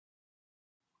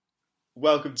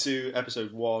welcome to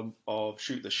episode 1 of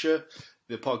Shoot the Shit,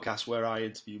 the podcast where I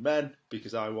interview men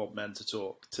because I want men to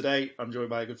talk. Today, I'm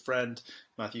joined by a good friend,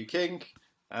 Matthew King,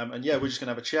 and we're just going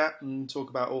to have a chat and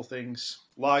talk about all things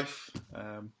life,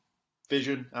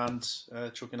 vision, and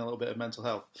chuck in a little bit of mental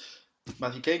health.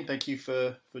 Matthew King, thank you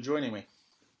for joining me.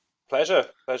 Pleasure.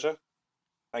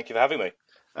 Thank you for having me.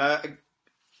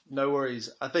 No worries.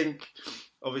 I think,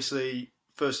 obviously,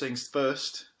 first things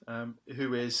first.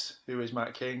 Who is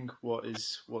Matt King?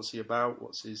 What's he about?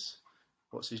 What's his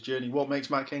journey? What makes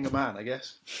Matt King a man? I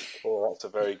guess. Oh, that's a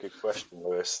very good question,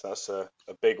 Lewis. That's a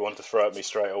big one to throw at me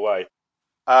straight away.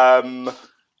 Well,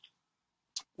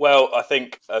 I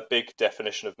think a big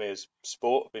definition of me is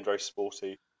sport. I've been very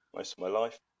sporty most of my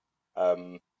life.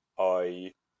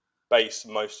 I base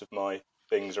most of my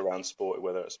things around sport,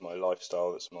 whether it's my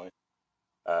lifestyle, it's my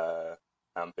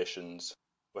ambitions,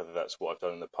 whether that's what I've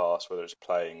done in the past, whether it's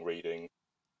playing, reading,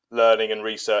 learning and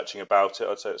researching about it.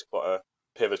 I'd say it's quite a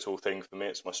pivotal thing for me.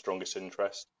 It's my strongest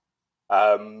interest.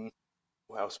 What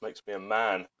else makes me a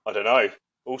man? I don't know.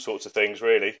 All sorts of things,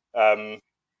 really. I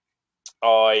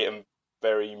am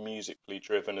very musically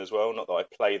driven as well. Not that I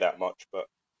play that much, but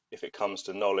if it comes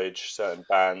to knowledge, certain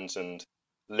bands and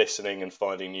listening and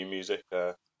finding new music,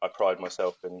 I pride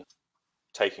myself in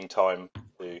taking time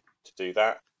to do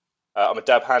that. I'm a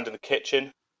dab hand in the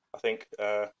kitchen. I think,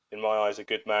 in my eyes, a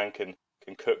good man can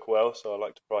cook well, so I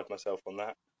like to pride myself on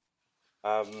that.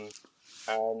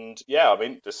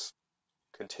 Just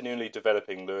continually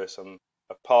developing, Lewis. I'm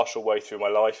a partial way through my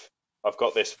life. I've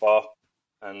got this far,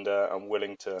 and I'm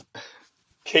willing to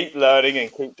keep learning and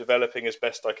keep developing as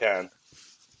best I can.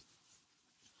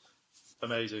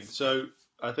 Amazing. So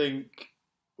I think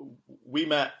we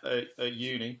met at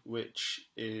uni, which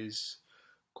is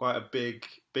quite a big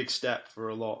step for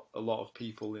a lot of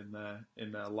people in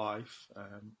their life.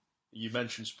 You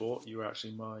mentioned sport. You were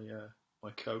actually my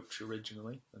coach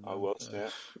originally. And I was, yeah.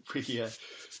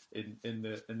 In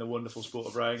the wonderful sport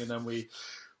of rowing, and then we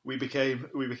became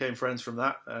friends from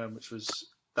that, which was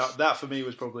that for me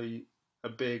was probably a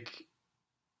big.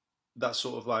 That's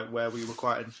sort of like where we were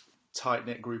quite a tight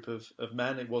knit group of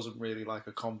men. It wasn't really like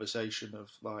a conversation of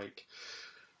like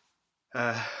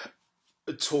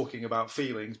talking about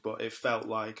feelings, but it felt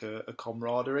like a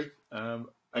camaraderie.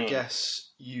 I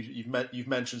guess you've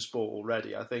mentioned sport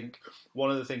already. I think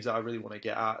one of the things that I really want to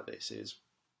get out of this is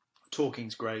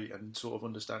talking's great and sort of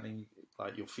understanding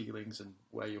like your feelings and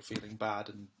where you're feeling bad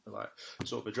and like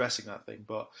sort of addressing that thing.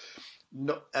 But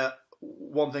not,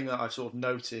 one thing that I've sort of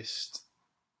noticed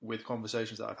with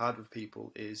conversations that I've had with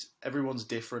people is everyone's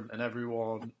different and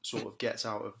everyone sort of gets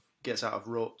out of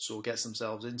ruts or gets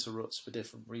themselves into ruts for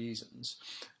different reasons.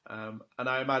 And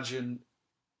I imagine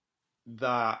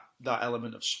that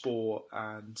element of sport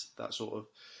and that sort of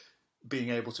being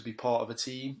able to be part of a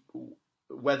team,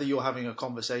 whether you're having a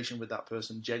conversation with that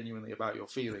person genuinely about your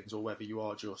feelings or whether you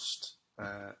are just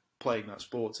playing that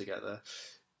sport together,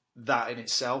 that in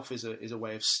itself is a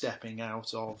way of stepping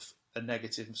out of a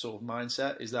negative sort of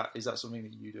mindset. Is that something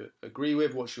that you'd agree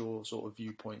with? What's your sort of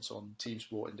viewpoints on team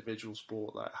sport, individual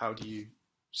sport? Like, how do you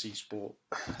see sport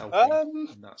helping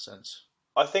in that sense?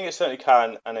 I think it certainly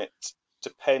can, and it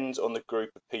depends on the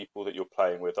group of people that you're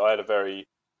playing with. Like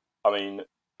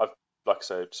I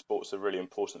said, sport's a really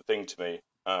important thing to me.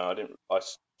 I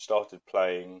started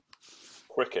playing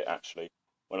cricket actually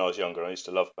when I was younger. I used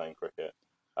to love playing cricket.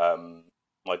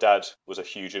 My dad was a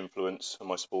huge influence on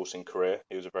my sporting career.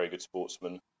 He was a very good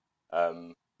sportsman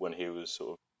when he was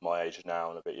sort of my age now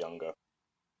and a bit younger.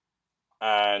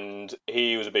 And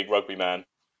he was a big rugby man,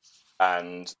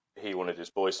 and he wanted his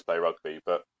boys to play rugby.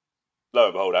 But lo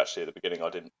and behold, actually, at the beginning,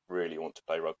 I didn't really want to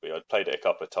play rugby. I'd played it a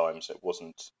couple of times. It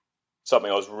wasn't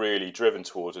something I was really driven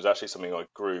towards. It was actually something I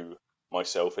grew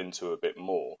myself into a bit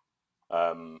more.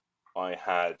 I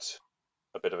had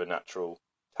a bit of a natural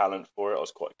talent for it. I was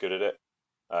quite good at it.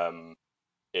 I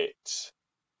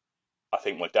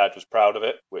think my dad was proud of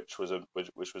it, which was a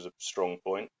strong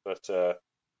point. But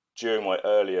during my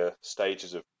earlier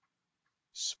stages of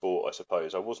sport, I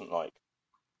suppose I wasn't like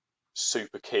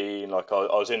super keen. Like I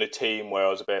was in a team where I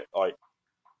was a bit like,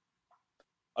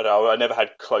 I don't know, I never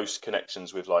had close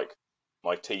connections with like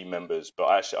my team members, but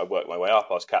I worked my way up.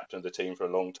 I was captain of the team for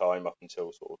a long time, up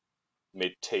until sort of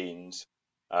mid-teens.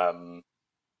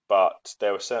 But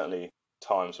there were certainly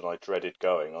times when I dreaded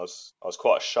going. I was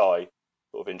quite a shy,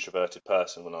 sort of introverted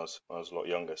person when I was a lot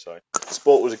younger. So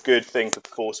sport was a good thing to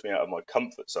force me out of my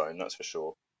comfort zone, that's for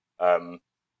sure.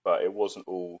 But it wasn't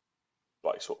all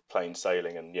like sort of plain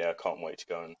sailing and I can't wait to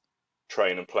go and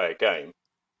train and play a game.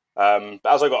 But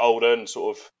as I got older and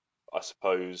sort of, I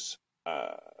suppose,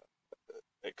 not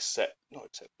accepted.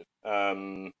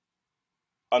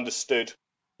 understood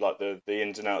like the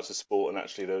ins and outs of sport and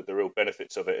actually the real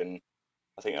benefits of it. And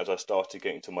I think as I started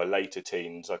getting to my later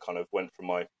teens, I kind of went from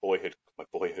my boyhood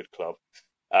club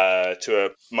to a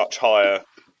much higher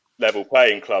level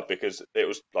playing club, because it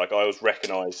was like I was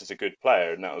recognised as a good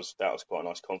player, and that was quite a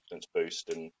nice confidence boost.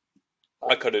 And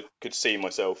I could see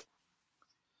myself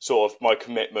sort of my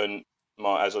commitment,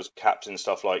 my as I was captain and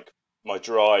stuff, like my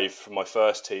drive from my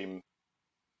first team.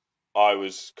 I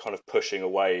was kind of pushing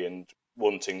away and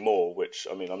wanting more, which,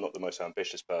 I mean, I'm not the most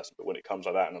ambitious person, but when it comes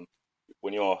like that, and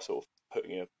when you are sort of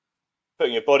putting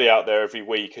your body out there every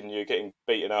week and you're getting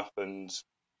beaten up and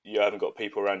you haven't got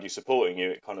people around you supporting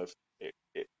you, it kind of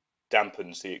it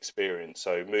dampens the experience.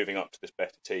 So moving up to this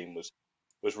better team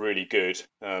was really good.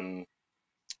 But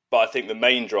I think the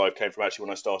main drive came from actually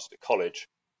when I started at college.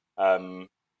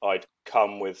 I'd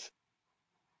come with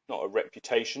not a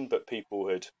reputation, but people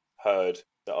had heard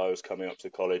that I was coming up to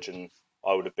college and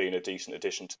I would have been a decent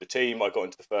addition to the team. I got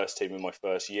into the first team in my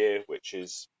first year, which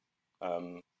is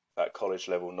at college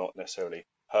level not necessarily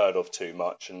heard of too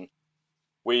much. And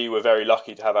we were very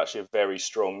lucky to have actually a very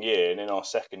strong year. And in our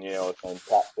second year, I was named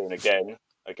captain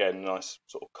again, nice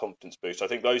sort of confidence boost. I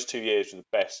think those 2 years were the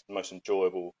best, most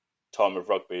enjoyable time of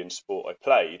rugby and sport I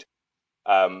played.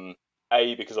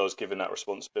 Because I was given that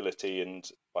responsibility, and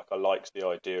like I liked the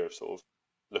idea of sort of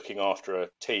looking after a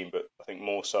team, but I think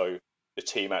more so the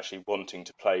team actually wanting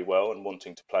to play well and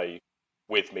wanting to play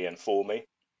with me and for me.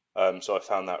 So I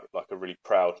found that like a really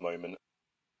proud moment.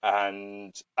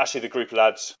 And actually the group of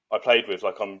lads I played with,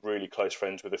 like I'm really close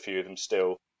friends with a few of them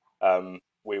still.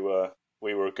 We were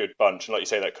a good bunch, and like you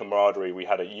say, that camaraderie we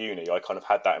had at uni, I kind of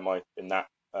had that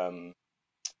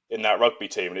in that rugby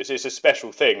team. And it's a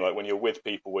special thing, like when you're with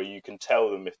people where you can tell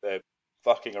them if they're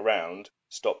fucking around,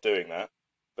 stop doing that.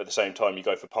 But at the same time, you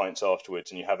go for pints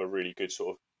afterwards and you have a really good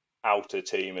sort of outer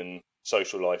team and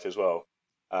social life as well.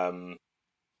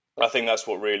 I think that's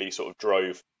what really sort of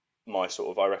drove my sort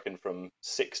of, I reckon from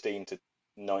 16 to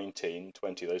 19,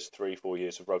 20, those 3-4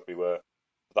 years of rugby were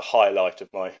the highlight of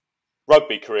my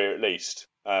rugby career at least.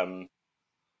 And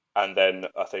then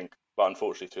I think, but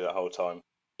unfortunately through that whole time,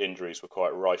 injuries were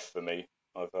quite rife for me.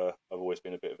 I've always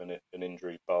been a bit of an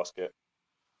injury basket,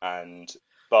 and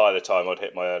by the time I'd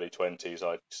hit my early 20s,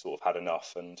 I'd sort of had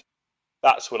enough, and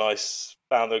that's when I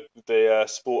found the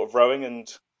sport of rowing and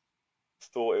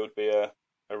thought it would be a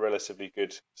relatively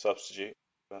good substitute.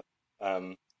 But I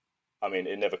mean,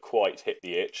 it never quite hit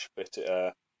the itch, but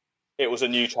it was a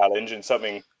new challenge and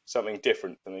something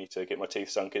different for me to get my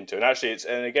teeth sunk into. And actually,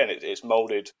 it's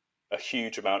moulded a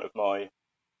huge amount of my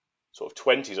sort of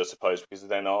 20s, I suppose, because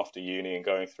then after uni and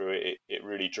going through it, it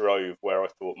really drove where I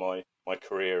thought my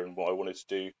career and what I wanted to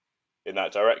do in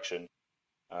that direction.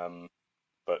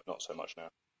 But not so much now.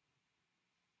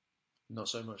 Not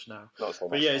so much now. Not so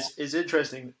much. But yeah, now. it's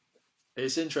interesting.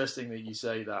 It's interesting that you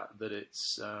say that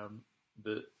it's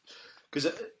that, because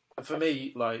for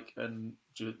me, like, and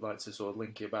like to sort of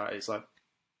link it back, it's like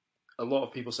a lot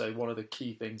of people say one of the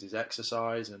key things is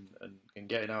exercise and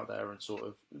getting out there and sort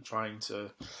of trying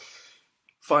to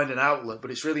find an outlet,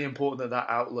 but it's really important that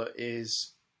outlet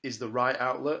is the right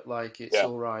outlet. Like it's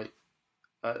all right.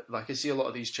 Like I see a lot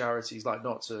of these charities, like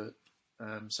not to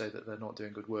say that they're not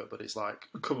doing good work, but it's like,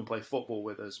 come and play football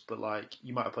with us. But like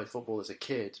you might have played football as a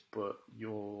kid, but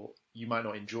you might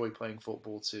not enjoy playing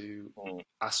football to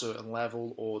a certain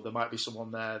level, or there might be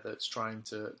someone there that's trying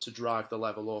to drive the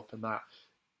level up, and that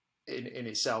in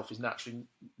itself is naturally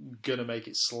going to make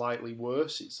it slightly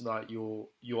worse. It's like your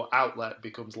outlet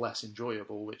becomes less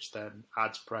enjoyable, which then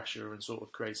adds pressure and sort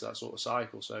of creates that sort of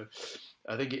cycle. So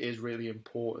I think it is really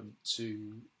important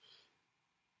to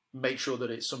make sure that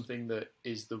it's something that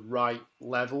is the right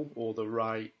level or the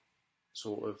right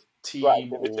sort of team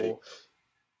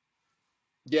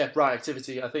right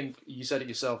activity. I think you said it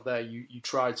yourself there. You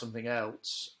tried something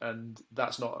else, and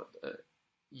that's not.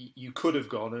 You could have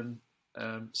gone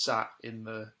and sat in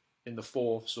the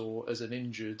fourths or as an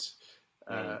injured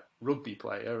rugby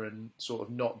player and sort of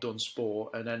not done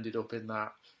sport and ended up in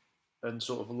that and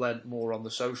sort of lent more on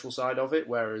the social side of it.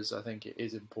 Whereas I think it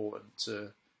is important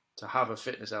to have a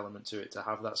fitness element to it, to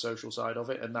have that social side of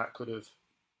it, and that could have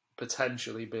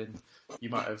potentially been, you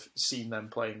might have seen them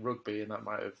playing rugby and that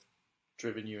might have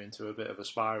driven you into a bit of a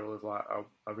spiral of like,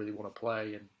 I really want to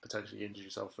play, and potentially injure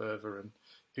yourself further, and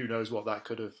who knows what that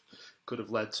could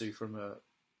have led to from a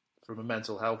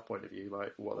mental health point of view,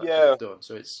 like what that could have done.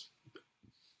 So it's,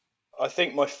 I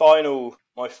think my final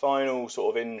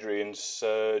sort of injury and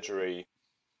surgery,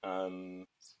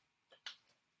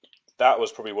 that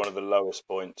was probably one of the lowest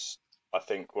points, I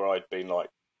think, where I'd been like,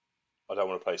 I don't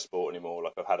want to play sport anymore.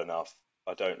 Like I've had enough.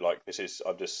 I don't like this.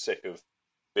 I'm just sick of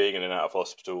being in and out of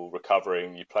hospital,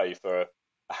 recovering. You play for a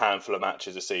handful of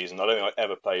matches a season. I don't think I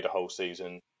ever played a whole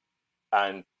season.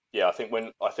 And yeah, I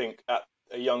think at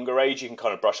a younger age you can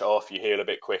kind of brush it off. You heal a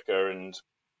bit quicker, and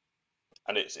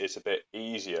it's a bit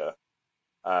easier.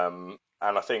 And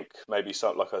I think maybe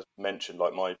something like I mentioned,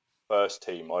 like my first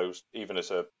team, I was even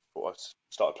as a I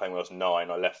started playing when I was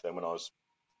 9. I left them when I was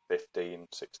 15,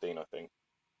 16, I think.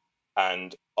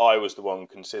 And I was the one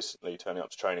consistently turning up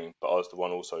to training, but I was the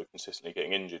one also consistently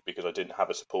getting injured because I didn't have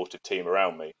a supportive team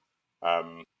around me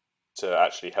to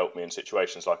actually help me in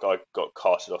situations. Like I got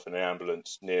carted off in an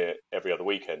ambulance near every other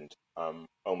weekend. I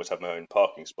almost had my own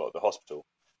parking spot at the hospital.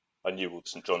 I knew all the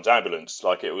St John's ambulance.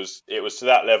 Like it was to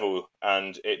that level,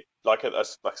 and it like I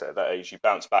said, at that age you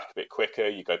bounce back a bit quicker.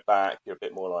 You go back, you're a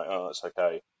bit more like, oh, it's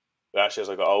okay. But actually, as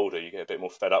I got older, you get a bit more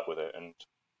fed up with it, and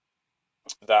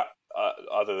that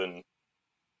other than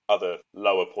other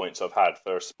lower points I've had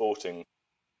for a sporting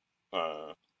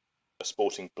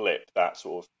blip, that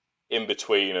sort of in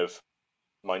between of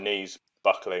my knees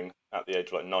buckling at the age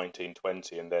of like 19,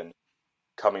 20, and then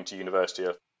coming to university,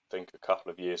 I think a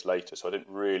couple of years later. So I didn't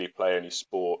really play any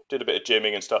sport. Did a bit of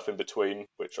gymming and stuff in between,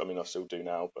 which I mean I still do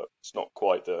now, but it's not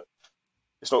quite the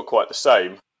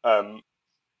same.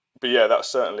 But yeah,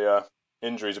 that's certainly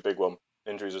injury's a big one.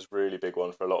 Injuries is a really big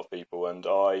one for a lot of people, and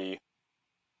I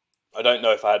don't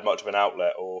know if I had much of an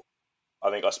outlet, or I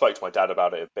think I spoke to my dad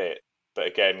about it a bit. But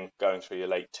again, going through your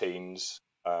late teens,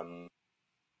 I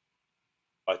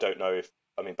don't know if,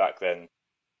 I mean, back then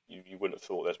you wouldn't have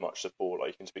thought there's much support. Like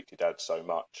you can speak to your dad so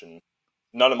much, and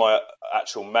none of my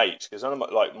actual mates, because none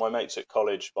of my mates at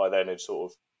college by then had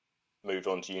sort of moved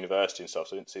on to university and stuff,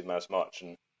 so I didn't see them as much.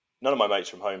 And none of my mates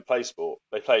from home play sport.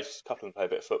 A couple of them play a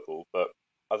bit of football, but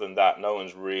other than that, no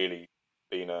one's really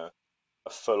been a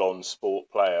full-on sport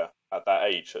player at that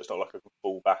age. So it's not like I can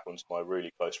fall back onto my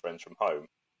really close friends from home.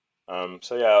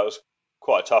 So yeah, it was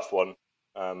quite a tough one.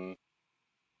 And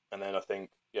then I think,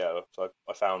 yeah, so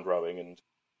I found rowing, and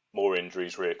more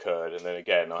injuries reoccurred. And then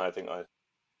again, I think I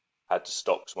had to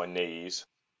stop to my knees,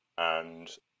 and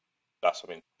that's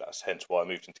hence why I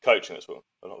moved into coaching. That's what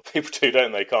a lot of people do,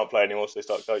 don't they? Can't play anymore, so they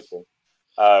start coaching.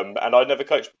 And I'd never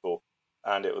coached before,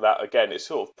 and that again, it's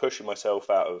sort of pushing myself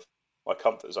out of my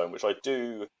comfort zone, which I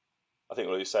do. I think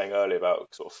what you were saying earlier about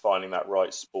sort of finding that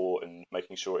right sport and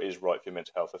making sure it is right for your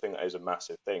mental health, I think that is a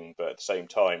massive thing. But at the same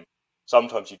time,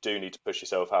 sometimes you do need to push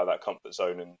yourself out of that comfort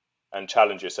zone and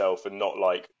challenge yourself, and not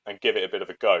and give it a bit of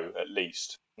a go at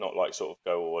least, not like sort of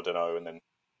go, oh, I don't know, and then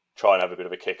try and have a bit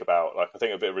of a kick about. Like I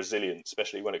think a bit of resilience,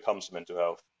 especially when it comes to mental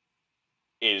health,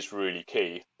 is really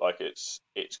key. Like it's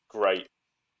great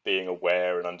being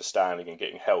aware and understanding and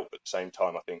getting help. At the same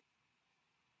time, I think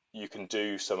you can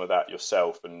do some of that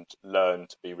yourself and learn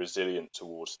to be resilient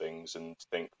towards things and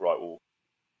think, right, well,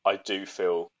 I do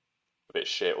feel a bit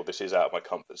shit, or this is out of my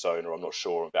comfort zone, or I'm not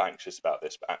sure, I'm a bit anxious about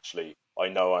this, but actually I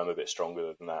know I'm a bit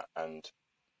stronger than that, and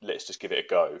let's just give it a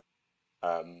go.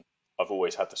 I've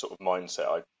always had the sort of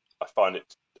mindset. I find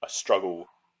I struggle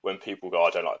when people go,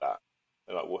 I don't like that.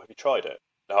 They're like, well, have you tried it?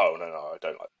 No, I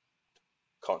don't like that.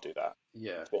 Can't do that.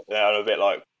 Yeah. And I'm a bit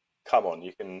like, come on,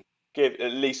 you can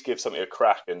at least give something a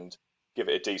crack and give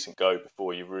it a decent go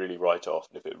before you really write it off,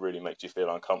 and if it really makes you feel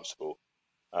uncomfortable.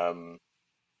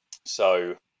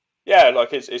 So yeah,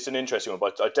 like it's an interesting one,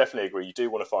 but I definitely agree. You do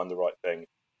want to find the right thing,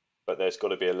 but there's got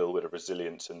to be a little bit of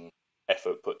resilience and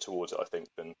effort put towards it, I think,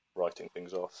 than writing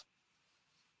things off.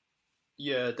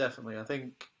 Yeah, definitely. I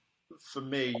think for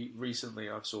me recently,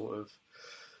 I've sort of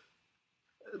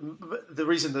the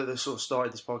reason that I sort of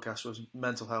started this podcast was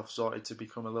mental health started to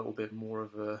become a little bit more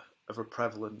of a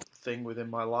prevalent thing within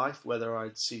my life, whether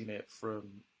I'd seen it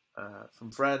from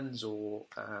friends, or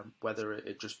whether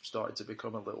it just started to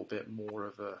become a little bit more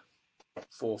of a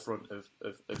forefront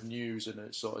of news, and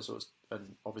it sort of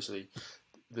and obviously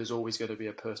there's always going to be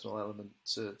a personal element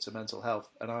to mental health,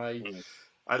 and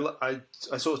I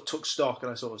sort of took stock,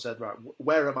 and I sort of said, right,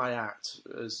 where am I at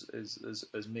as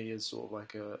me, as sort of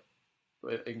like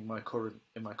in my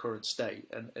current state.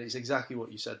 And it's exactly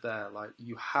what you said there. Like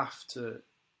you have to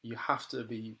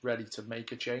be ready to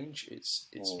make a change.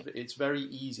 It's very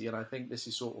easy, and I think this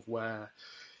is sort of where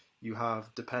you have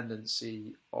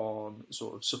dependency on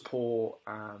sort of support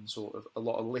and sort of a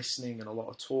lot of listening and a lot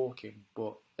of talking.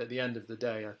 But at the end of the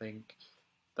day, I think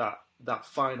that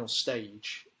final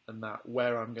stage, and that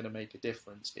where I'm going to make a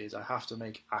difference, is I have to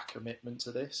make a commitment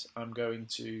to this. I'm going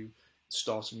to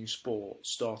start a new sport,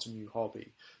 start a new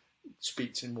hobby,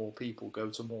 speak to more people, go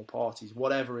to more parties,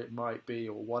 whatever it might be,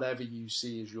 or whatever you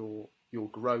see as your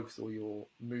growth or your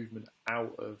movement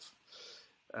out of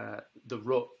the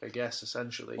rut, I guess.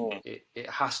 Essentially, it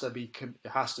has to be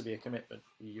a commitment.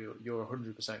 You're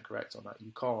 100% correct on that.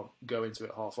 You can't go into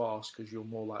it half-assed, because you're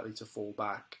more likely to fall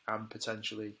back and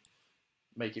potentially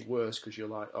make it worse, because you're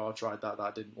like, oh, I tried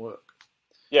that didn't work.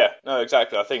 Yeah, no,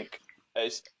 exactly. I think I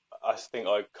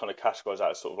kind of categorize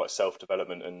that as sort of like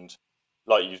self-development, and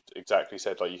like you exactly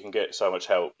said, like you can get so much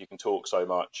help, you can talk so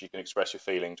much, you can express your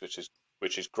feelings,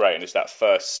 which is great, and it's that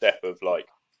first step of like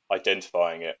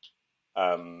identifying it.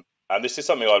 And this is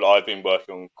something I've been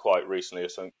working on quite recently,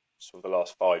 sort of the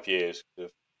last 5 years, of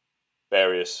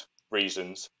various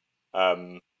reasons.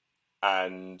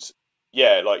 And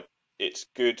yeah, like it's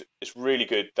good. It's really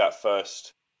good, that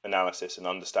first analysis and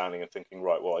understanding and thinking,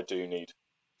 right, well, I do need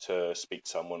to speak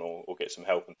to someone, or get some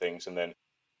help and things. And then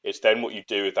it's then what you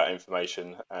do with that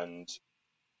information and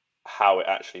how it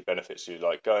actually benefits you.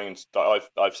 Like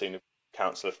I've seen a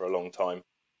counsellor for a long time.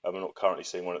 I'm not currently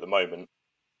seeing one at the moment,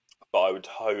 but I would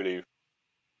wholly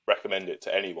recommend it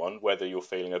to anyone, whether you're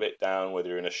feeling a bit down, whether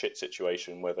you're in a shit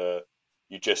situation, whether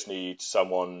you just need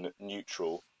someone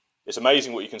neutral. It's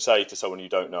amazing what you can say to someone you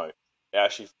don't know. It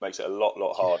actually makes it a lot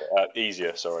harder,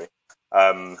 easier. Sorry.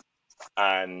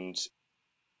 And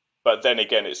but then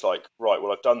again, it's like, right,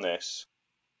 well, I've done this.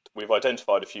 We've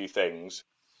identified a few things,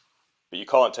 but you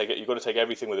can't take it. You've got to take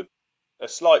everything with a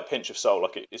slight pinch of salt.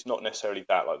 Like it's not necessarily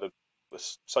that. Like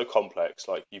it's so complex.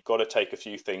 Like you've got to take a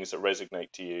few things that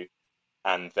resonate to you,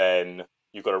 and then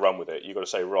you've got to run with it. You've got to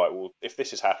say, right, well, if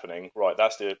this is happening, right,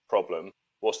 that's the problem.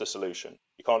 What's the solution?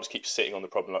 You can't just keep sitting on the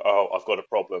problem like, oh, I've got a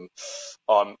problem.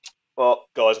 Well,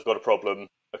 guys, I've got a problem.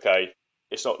 Okay,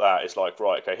 it's not that. It's like,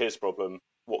 right, okay, here's the problem.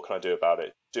 What can I do about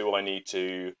it? Do I need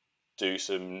to do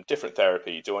some different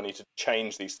therapy? Do I need to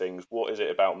change these things? What is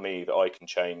it about me that I can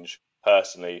change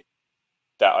personally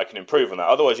that I can improve on that?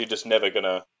 Otherwise, you're just never going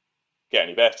to get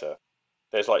any better.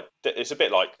 It's a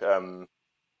bit like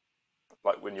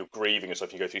when you're grieving and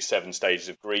stuff, you go through 7 stages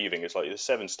of grieving. It's like there's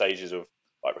 7 stages of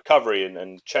like recovery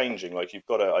and changing. Like you've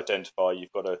got to identify,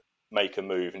 you've got to make a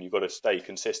move, and you've got to stay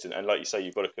consistent. And like you say,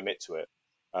 you've got to commit to it.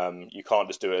 You can't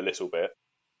just do it a little bit.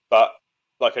 But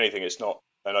like anything, it's not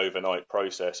an overnight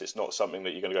process. It's not something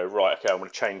that you're going to go, right, okay, I'm going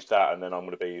to change that, and then I'm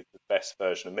going to be the best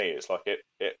version of me. It's like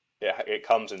it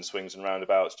comes in swings and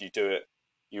roundabouts. You do it,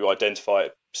 you identify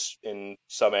it in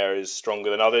some areas stronger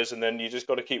than others, and then you just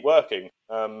got to keep working.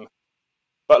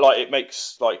 But like it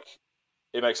makes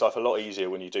life a lot easier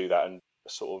when you do that, and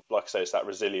sort of like I say, it's that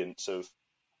resilience of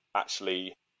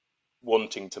actually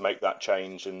wanting to make that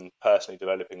change and personally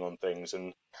developing on things.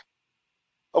 And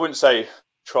I wouldn't say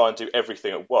try and do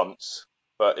everything at once,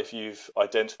 but if you've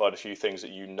identified a few things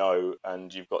that you know,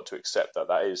 and you've got to accept that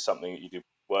that is something that you do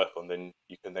work on, then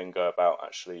you can then go about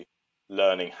actually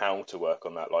learning how to work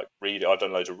on that. Like reading, I've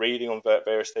done loads of reading on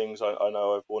various things I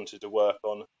know I've wanted to work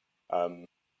on.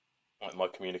 Like my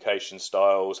communication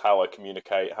styles, how I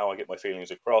communicate, how I get my feelings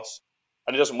across.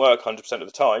 And it doesn't work 100% of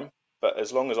the time, but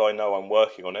as long as I know I'm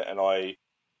working on it and I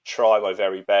try my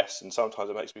very best, and sometimes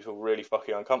it makes me feel really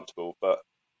fucking uncomfortable, but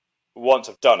once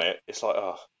I've done it, it's like,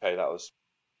 oh, okay, that was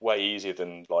way easier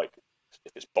than like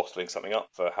if it's bottling something up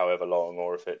for however long,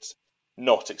 or if it's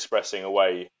not expressing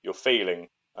away your feeling.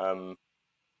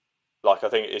 Like I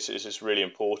think it's just really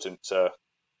important to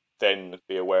then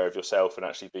be aware of yourself and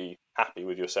actually be happy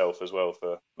with yourself as well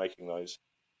for making those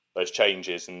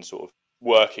changes and sort of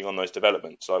working on those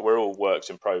developments. Like we're all works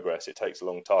in progress. It takes a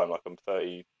long time. Like I'm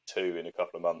 32 in a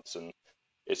couple of months, and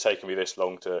it's taken me this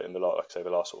long the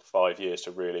last sort of 5 years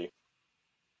to really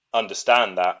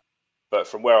understand that. But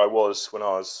from where I was when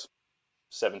I was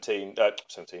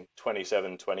 27,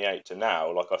 28 to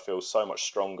now, like I feel so much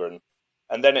stronger,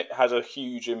 and then it has a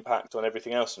huge impact on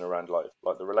everything else in around life,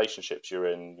 like the relationships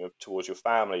you're in, towards your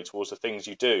family, towards the things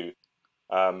you do.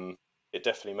 It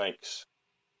definitely makes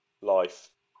life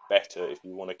better if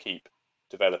you want to keep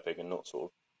developing and not sort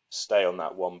of stay on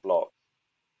that one block,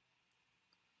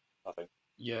 I think.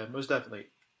 Yeah, most definitely.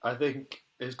 I think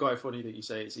it's quite funny that you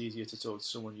say it's easier to talk to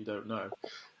someone you don't know.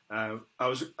 I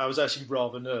was actually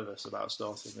rather nervous about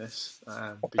starting this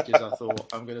because I thought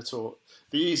I'm going to talk.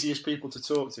 The easiest people to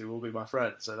talk to will be my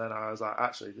friends, and then I was like,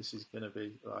 actually, this is going to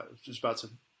be like just about to.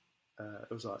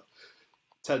 It was like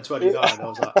 10:29. I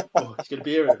was like, oh, he's going to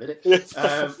be here in a minute.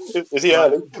 Is he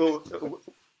early?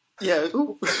 Yeah.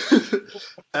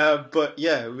 But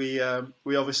yeah, we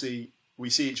obviously we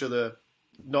see each other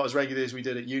not as regularly as we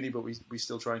did at uni, but we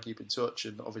still try and keep in touch.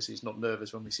 And obviously, it's not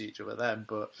nervous when we see each other then,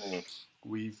 but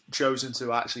we've chosen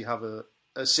to actually have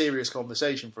a serious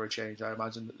conversation for a change. I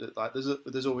imagine that like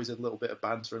there's always a little bit of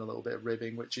banter and a little bit of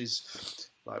ribbing, which is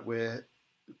like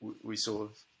we sort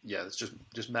of yeah, it's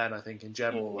just men, I think, in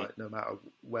general, like no matter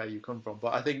where you come from.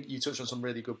 But I think you touched on some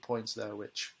really good points there,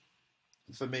 which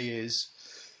for me is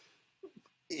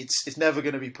it's never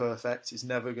going to be perfect. It's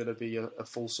never going to be a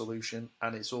full solution,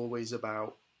 and it's always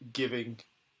about giving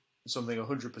something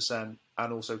 100%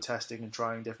 and also testing and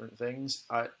trying different things.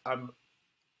 I'm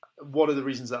one of the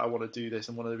reasons that I want to do this,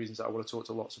 and one of the reasons that I want to talk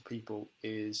to lots of people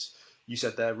is, you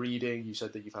said they're reading, you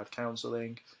said that you've had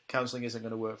counselling. Counselling isn't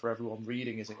going to work for everyone.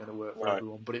 Reading isn't going to work for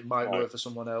everyone, but it might work for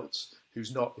someone else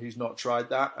who's not tried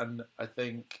that. And I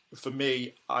think for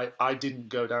me, I didn't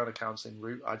go down a counselling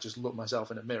route. I just looked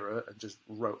myself in a mirror and just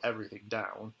wrote everything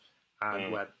down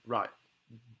and went, right,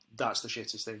 that's the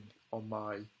shittest thing on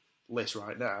my list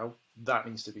right now. That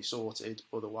needs to be sorted.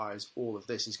 Otherwise, all of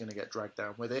this is going to get dragged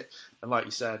down with it. And like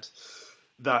you said,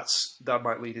 that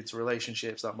might lead into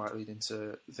relationships, that might lead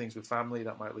into things with family,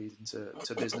 that might lead into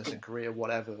business and career,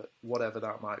 whatever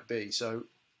that might be. So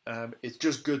it's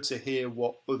just good to hear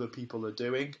what other people are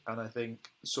doing, and I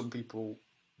think some people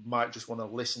might just want to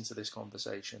listen to this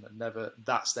conversation and never,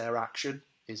 that's their action,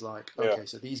 is like, okay,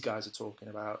 so these guys are talking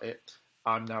about it,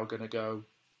 I'm now going to go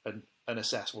and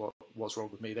assess what's wrong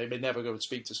with me. They may never go and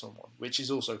speak to someone, which is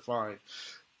also fine,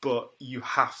 but you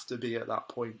have to be at that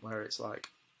point where it's like,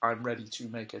 I'm ready to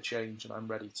make a change and I'm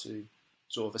ready to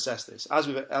sort of assess this. As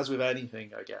with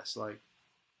anything, I guess, like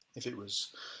if it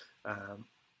was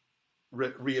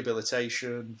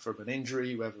rehabilitation from an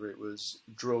injury, whether it was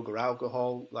drug or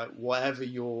alcohol, like whatever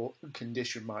your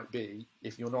condition might be,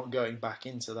 if you're not going back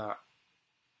into that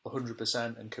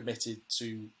 100% and committed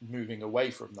to moving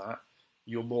away from that,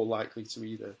 you're more likely to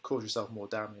either cause yourself more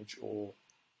damage or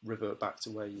revert back to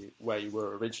where you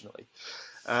were originally.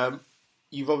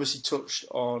 You've obviously touched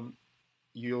on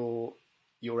your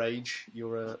age.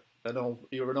 You're an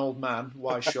old man,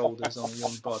 wise shoulders on a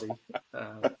young body.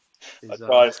 I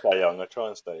try and stay young.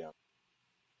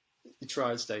 You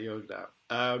try and stay young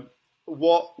now.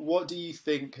 What do you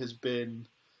think has been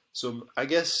some, I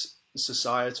guess,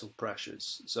 societal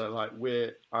pressures? So like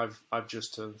I've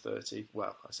just turned 30.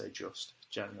 Well, I say just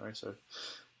January, so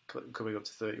coming up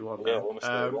to 31 now. Yeah, almost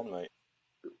 31, mate.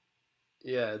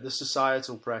 Yeah, the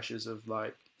societal pressures of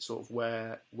like sort of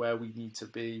where we need to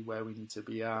be, where we need to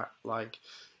be at. Like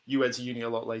you went to uni a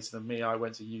lot later than me. I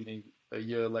went to uni a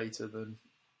year later than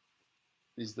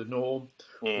is the norm.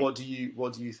 What do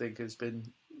you think has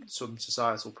been some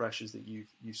societal pressures that you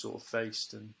sort of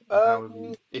faced, and how have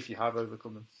you, if you have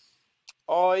overcome them?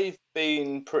 I've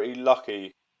been pretty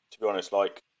lucky, to be honest.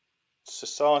 Like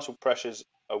societal pressures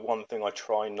are one thing I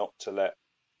try not to let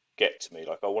get to me.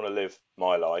 Like I want to live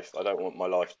my life. I don't want my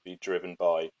life to be driven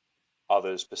by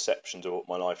others' perceptions of what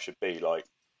my life should be. Like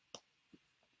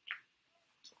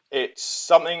it's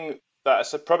something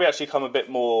that's probably actually come a bit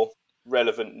more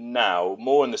relevant now,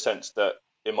 more in the sense that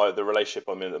in the relationship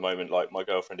I'm in at the moment, like my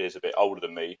girlfriend is a bit older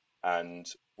than me, and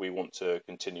we want to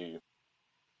continue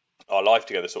our life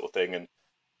together, sort of thing. And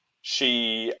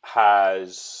she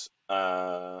has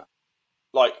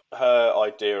like her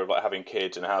idea of like having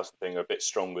kids and a house and thing are a bit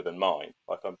stronger than mine.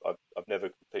 Like I've never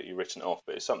completely written it off,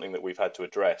 but it's something that we've had to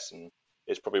address, and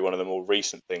it's probably one of the more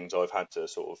recent things I've had to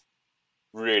sort of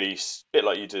really, bit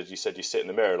like you did. You said you sit in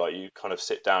the mirror, like you kind of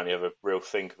sit down, you have a real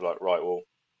think of like, right, well,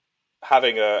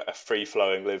 having a free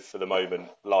flowing live for the moment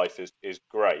life is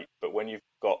great, but when you've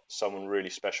got someone really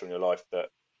special in your life that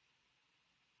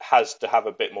has to have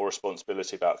a bit more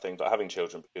responsibility about things like having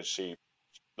children, because she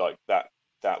like that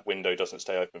window doesn't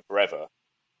stay open forever,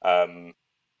 and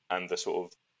the sort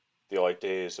of the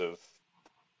ideas of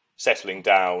settling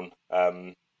down,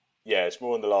 yeah, it's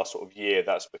more in the last sort of year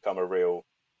that's become a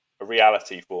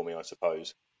reality for me, I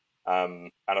suppose,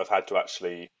 and I've had to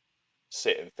actually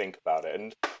sit and think about it.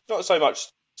 And not so much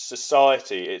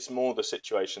society, it's more the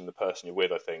situation, the person you're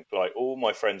with. I think like all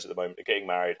my friends at the moment are getting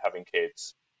married, having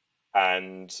kids,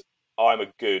 and I'm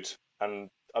a good, and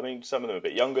I mean some of them are a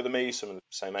bit younger than me, some of them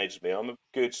the same age as me. I'm a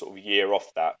good sort of year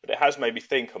off that, but it has made me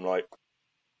think. I'm like,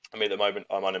 I mean, at the moment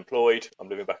I'm unemployed. I'm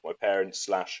living back with my parents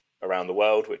 / around the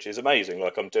world, which is amazing.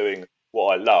 Like I'm doing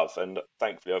what I love, and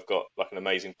thankfully I've got like an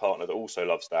amazing partner that also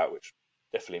loves that, which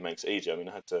definitely makes it easier. I mean,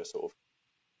 I had to sort of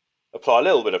apply a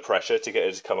little bit of pressure to get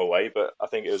her to come away, but I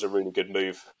think it was a really good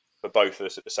move for both of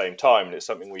us at the same time, and it's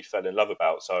something we fell in love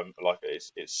about. So I'm like,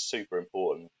 it's super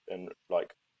important and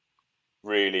like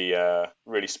really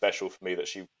really special for me that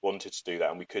she wanted to do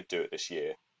that and we could do it this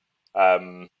year.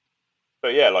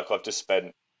 But yeah, like I've just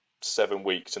spent 7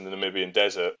 weeks in the Namibian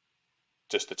desert,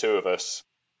 just the two of us.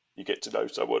 You get to know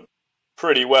someone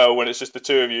pretty well when it's just the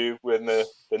two of you, when the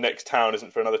next town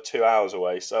isn't for another 2 hours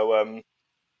away. So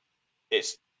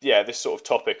it's, yeah, this sort of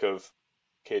topic of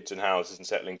kids and houses and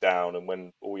settling down, and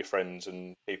when all your friends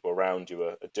and people around you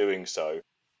are doing so,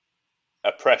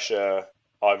 a pressure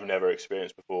I've never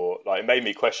experienced before. Like, it made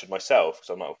me question myself, because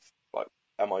I'm like,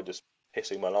 am I just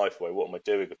pissing my life away? What am I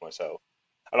doing with myself?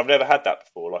 And I've never had that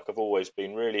before. Like, I've always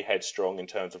been really headstrong in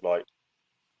terms of like,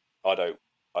 I don't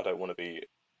I don't want to be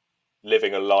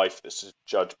living a life that's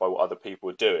judged by what other people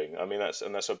are doing. I mean,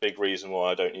 that's a big reason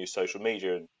why I don't use social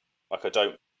media, and like I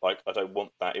don't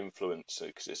want that influence,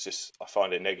 because it's just, I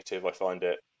find it negative. I find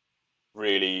it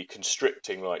really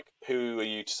constricting. Like, who are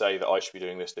you to say that I should be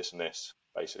doing this, this, and this?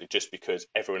 Basically, just because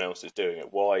everyone else is doing it.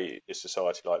 Why is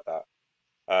society like that?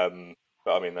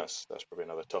 But I mean, that's probably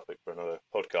another topic for another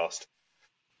podcast.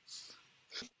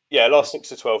 Yeah, last 6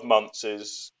 to 12 months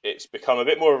it's become a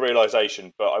bit more of a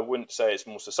realization, but I wouldn't say it's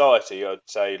more society. I'd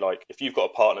say, like, if you've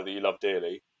got a partner that you love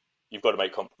dearly, you've got to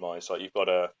make compromise. Like, you've got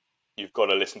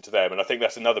to listen to them, and I think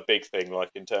that's another big thing.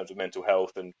 Like, in terms of mental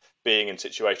health and being in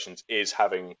situations, is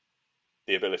having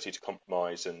the ability to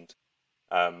compromise and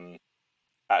um,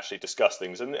 actually discuss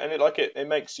things, and it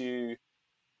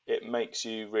makes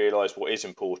you realize what is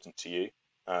important to you,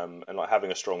 and like,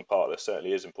 having a strong partner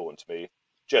certainly is important to me,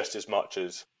 just as much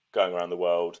as going around the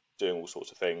world doing all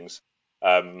sorts of things.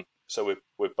 So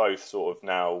we're both sort of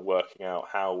now working out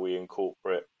how we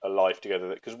incorporate a life together,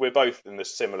 because we're both in the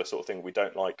similar sort of thing. We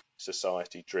don't like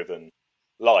society driven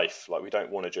life. Like, we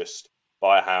don't want to just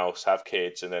buy a house, have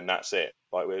kids, and then that's it.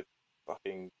 Like, we're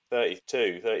fucking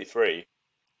 32, 33.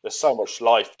 There's so much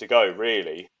life to go,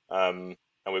 really. And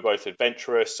we're both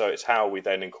adventurous, so it's how we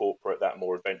then incorporate that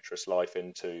more adventurous life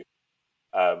into,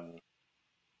 um,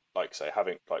 like, say,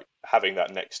 having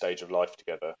that next stage of life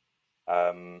together.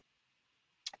 Um,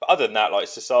 but other than that, like,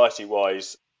 society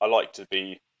wise, I like to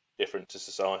be different to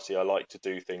society. I like to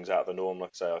do things out of the norm.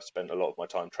 Like I say, I've spent a lot of my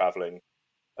time traveling.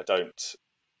 I don't.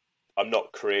 I'm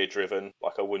not career driven.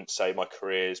 Like, I wouldn't say my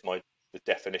career is the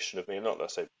definition of me. Not that I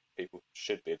say people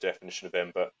should be a definition of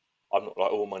them, but I'm not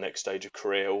like, my next stage of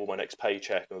career, my next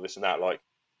paycheck, and all this and that. Like,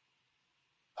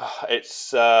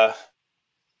 it's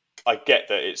I get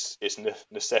that it's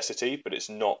necessity, but it's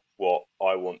not what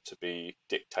I want to be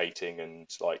dictating and,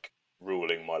 like,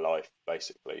 ruling my life.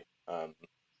 Basically,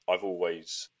 I've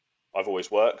always I've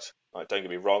always worked. Like, don't get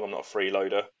me wrong, I'm not a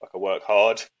freeloader. Like, I work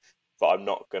hard, but I'm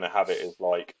not going to have it as,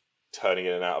 like, turning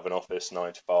in and out of an office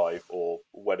 9 to 5 or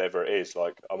whatever it is.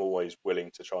 Like, I'm always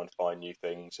willing to try and find new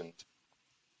things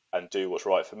and do what's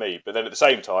right for me. But then at the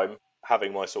same time,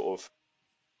 having my sort of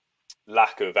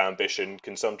lack of ambition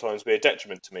can sometimes be a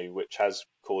detriment to me, which has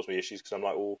caused me issues, because I'm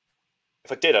like, well,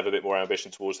 if I did have a bit more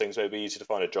ambition towards things, it would be easy to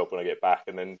find a job when I get back.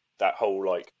 And then that whole,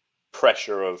 like,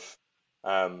 pressure of,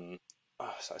 I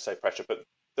say pressure, but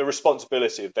the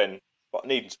responsibility of then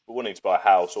wanting to buy a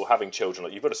house or having children,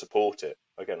 like, you've got to support it.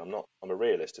 Again, I'm a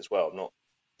realist as well. I'm not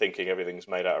thinking everything's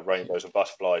made out of rainbows and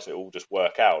butterflies and it all just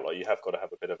work out. Like, you have got to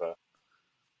have a bit of a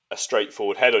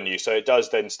straightforward head on you. So it does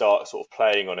then start sort of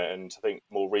playing on it. And I think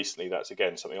more recently, that's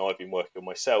again something I've been working on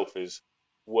myself, is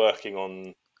working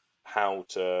on how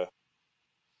to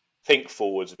think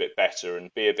forwards a bit better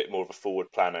and be a bit more of a forward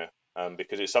planner,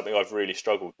 because it's something I've really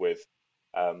struggled with,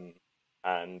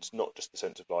 and not just the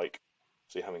sense of, like,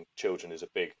 see, having children is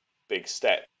a big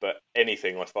step, but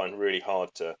anything I find really hard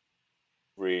to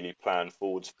really plan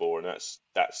forwards for, and that's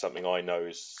something I know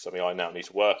is something I now need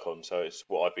to work on. So it's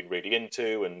what I've been reading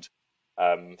into, and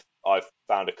I've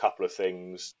found a couple of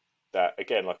things that,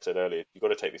 again, like I said earlier, you've got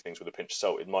to take these things with a pinch of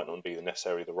salt. It might not be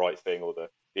necessarily the right thing or the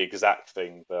exact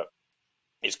thing that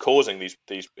is causing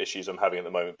these issues I'm having at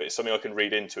the moment, but it's something I can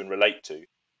read into and relate to.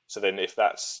 So then, if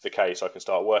that's the case, I can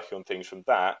start working on things from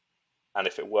that. And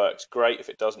if it works, great. If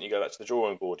it doesn't, you go back to the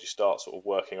drawing board. You start sort of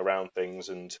working around things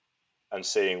and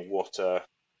seeing what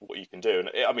you can do. And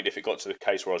I mean, if it got to the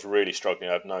case where I was really struggling,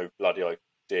 I had no bloody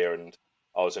idea, and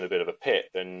I was in a bit of a pit,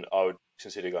 then I would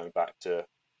consider going back to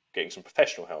getting some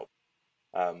professional help.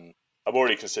 I'm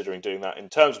already considering doing that in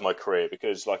terms of my career,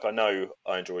 because, like, I know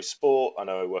I enjoy sport, I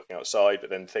know working outside, but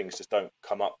then things just don't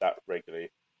come up that regularly.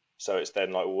 So it's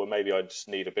then like, well, maybe I just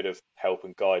need a bit of help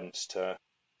and guidance to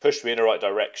push me in the right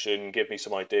direction, give me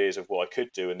some ideas of what I could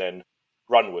do, and then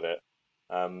run with it.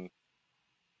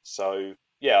 So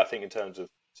yeah, I think in terms of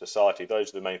society, those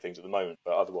are the main things at the moment.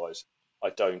 But otherwise,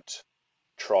 I don't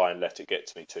try and let it get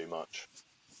to me too much.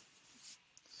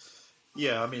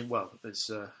 Yeah, I mean, well,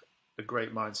 it's a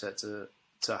great mindset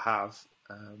to have.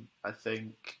 I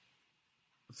think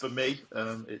for me,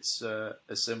 it's a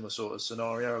similar sort of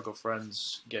scenario. I've got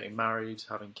friends getting married,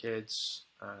 having kids.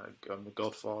 I'm the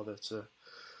godfather to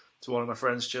one of my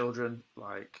friends' children.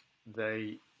 Like,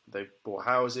 they've bought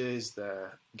houses,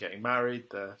 they're getting married,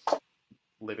 they're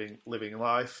living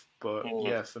life. But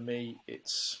yeah, for me,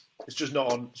 it's just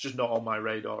not on my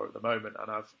radar at the moment,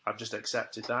 and I've just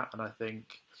accepted that. And I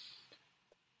think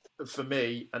for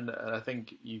me, and I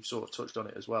think you've sort of touched on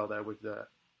it as well there with the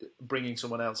bringing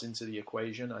someone else into the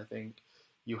equation. I think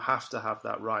you have to have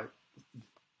that right,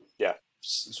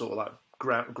 sort of like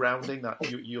grounding that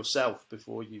yourself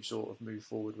before you sort of move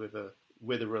forward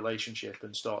with a relationship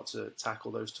and start to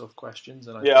tackle those tough questions.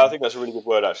 And I think that's a really good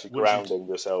word actually. Grounding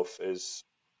yourself is,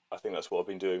 I think that's what I've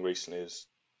been doing recently. Is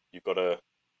you've got to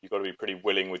be pretty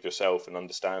willing with yourself and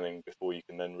understanding before you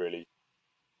can then really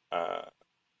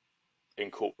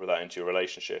incorporate that into your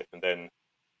relationship, and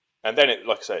then it,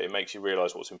 like I say, it makes you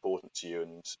realise what's important to you.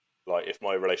 And like, if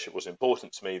my relationship was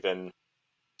important to me, then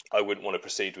I wouldn't want to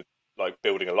proceed with like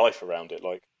building a life around it.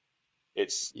 Like,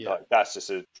 it's like, that's just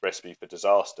a recipe for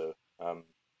disaster.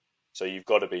 So you've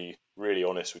got to be really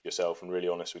honest with yourself and really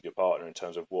honest with your partner in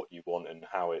terms of what you want and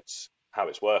how it's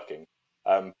working.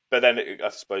 But then I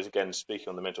suppose, again, speaking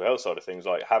on the mental health side of things,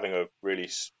 like having a really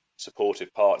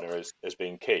supportive partner has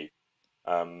been key.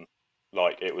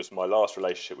 Like, it was my last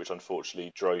relationship which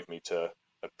unfortunately drove me to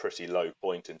a pretty low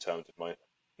point in terms of my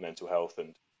mental health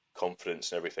and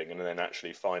confidence and everything. And then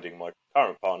actually finding my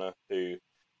current partner, who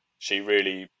she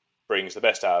really brings the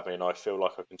best out of me, and I feel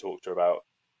like I can talk to her about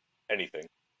anything.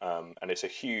 And it's a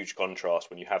huge contrast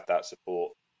when you have that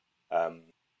support. And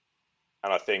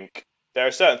I think there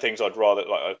are certain things I'd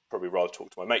probably rather talk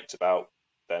to my mates about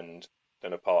than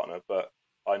a partner, but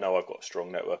I know I've got a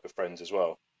strong network of friends as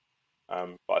well.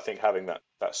 But I think having that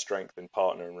strength in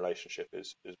partner and relationship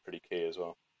is pretty key as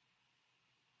well.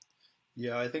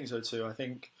 Yeah, I think so too. I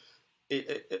think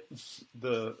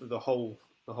the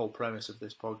whole premise of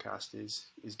this podcast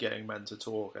is getting men to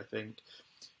talk. I think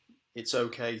it's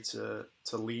okay to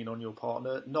lean on your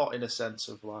partner, not in a sense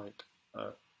of like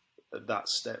that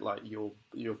step, like your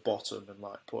bottom, and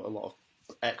like put a lot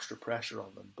of extra pressure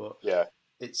on them, but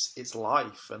it's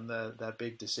life, and they're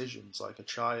big decisions. Like, a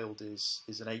child is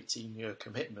an 18-year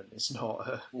commitment. It's not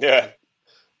a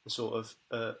sort of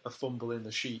a fumble in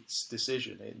the sheets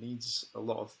decision. It needs a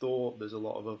lot of thought. There's a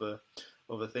lot of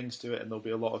other things to it, and there'll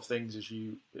be a lot of things as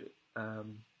you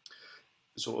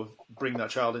sort of bring that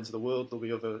child into the world. There'll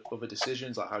be other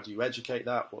decisions, like how do you educate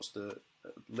that? What's the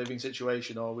living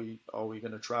situation? Are we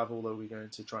going to travel? Are we going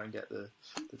to try and get the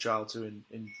child to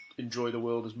enjoy the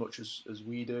world as much as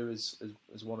we do,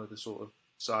 as one of the sort of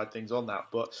side things on that?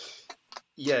 But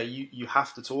yeah, you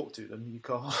have to talk to them. You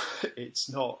can't. It's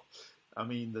not. I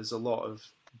mean, there's a lot of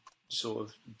sort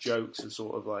of jokes and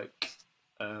sort of like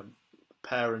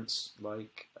parents,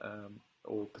 like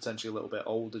or potentially a little bit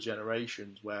older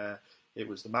generations, where it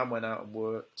was the man went out and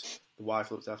worked, the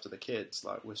wife looked after the kids.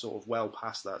 Like, we're sort of well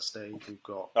past that stage. We've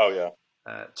got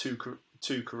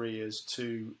two careers,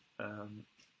 two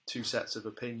sets of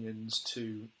opinions,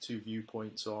 two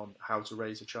viewpoints on how to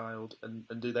raise a child, and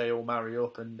do they all marry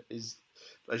up? And is,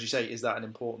 as you say, is that an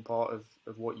important part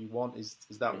of what you want? Is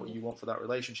that what you want for that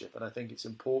relationship? And I think it's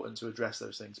important to address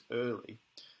those things early,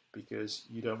 because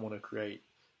you don't want to create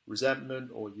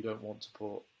resentment, or you don't want to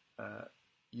put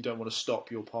you don't want to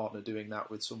stop your partner doing that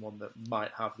with someone that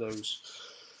might have those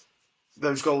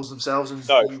goals themselves.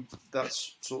 And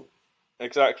that's sort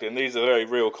exactly. And these are very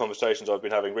real conversations I've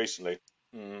been having recently,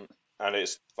 and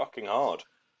it's fucking hard.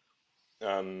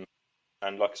 And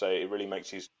like I say, it really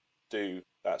makes you do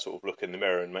that sort of look in the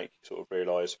mirror and make you sort of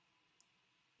realise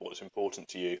what's important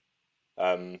to you.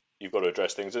 You've got to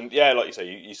address things, and yeah, like you say,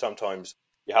 you sometimes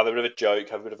you have a bit of a joke,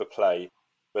 have a bit of a play,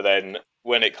 but then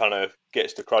when it kind of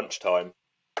gets to crunch time,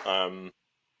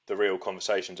 the real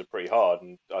conversations are pretty hard.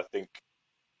 And I think,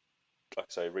 like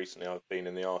I say, recently I've been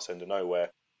in the arse end of nowhere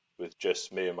with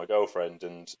just me and my girlfriend,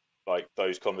 and like,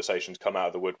 those conversations come out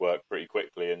of the woodwork pretty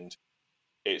quickly, and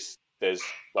there's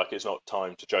not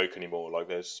time to joke anymore. Like,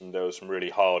 there was some really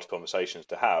hard conversations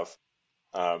to have,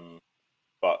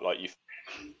 but like,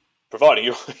 providing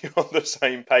you're on the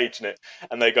same page in it,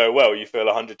 and they go well, you feel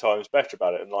 100 times better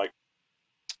about it. And like,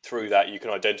 through that, you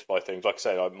can identify things. Like I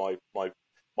say, like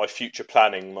my future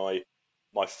planning,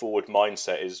 my forward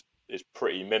mindset is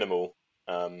pretty minimal,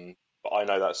 but I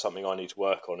know that's something I need to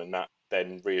work on, and that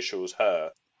then reassures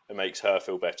her and makes her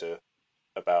feel better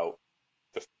about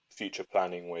the future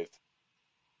planning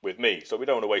with me. So we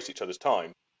don't want to waste each other's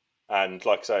time. And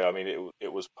like I say, I mean,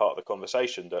 it was part of the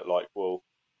conversation that, like, well,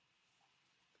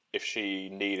 if she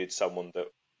needed someone that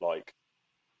like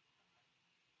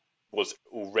was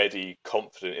already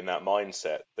confident in that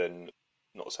mindset, then,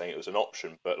 not saying it was an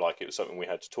option, but like, it was something we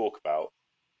had to talk about.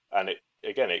 And it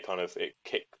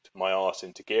kicked my arse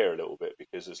into gear a little bit,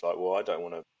 because it's like, well, I don't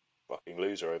want to fucking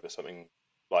lose her over something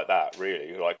like that,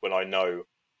 really. Like, when I know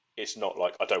it's not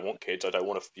like I don't want kids, I don't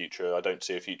want a future, I don't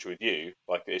see a future with you.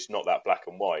 Like it's not that black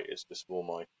and white. It's just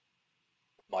more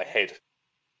my head,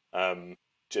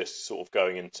 just sort of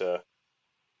going into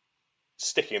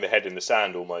sticking the head in the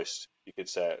sand almost. You could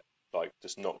say it, like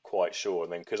just not quite sure,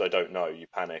 and then because I don't know, you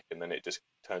panic, and then it just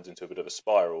turns into a bit of a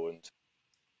spiral, and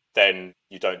then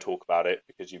you don't talk about it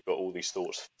because you've got all these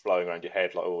thoughts flowing around your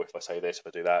head, like, oh, if I say this, if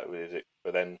I do that, is it?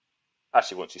 But then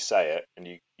actually once you say it and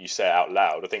you say it out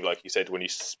loud, I think like you said when you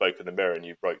spoke in the mirror and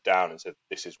you broke down and said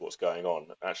this is what's going on,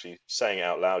 actually saying it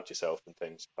out loud to yourself and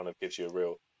things kind of can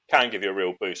give you a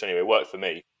real boost. Anyway, it worked for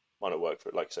me. Might not work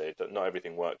for, like I say, not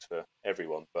everything works for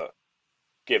everyone, but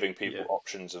giving people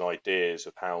options and ideas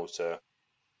of how to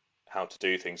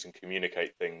do things and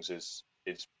communicate things is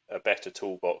a better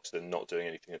toolbox than not doing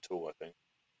anything at all, I think.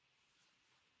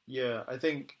 Yeah, I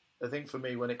think for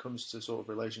me, when it comes to sort of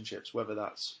relationships, whether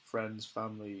that's friends,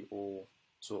 family, or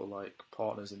sort of like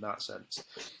partners in that sense,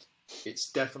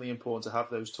 it's definitely important to have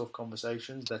those tough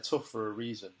conversations. They're tough for a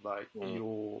reason. Like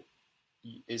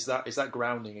it's that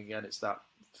grounding again. It's that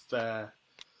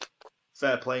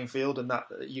fair playing field, and that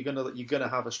you're gonna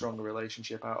have a stronger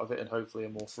relationship out of it, and hopefully a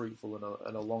more fruitful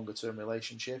and a longer term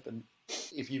relationship. And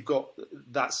if you've got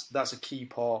that's a key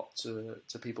part to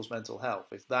people's mental health.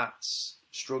 If that's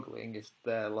struggling, if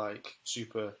they're like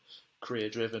super career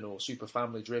driven or super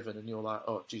family driven, and you're like,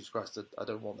 oh Jesus Christ, I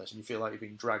don't want this, and you feel like you're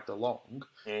being dragged along,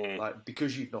 like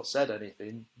because you've not said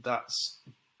anything, that's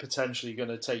potentially going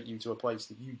to take you to a place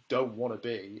that you don't want to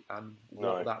be, and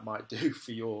what that might do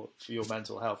for your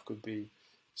mental health could be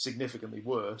significantly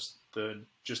worse than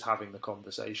just having the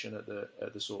conversation at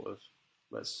the sort of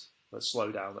let's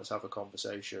slow down, let's have a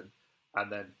conversation,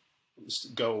 and then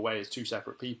go away as two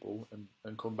separate people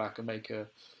and come back and make a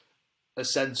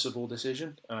sensible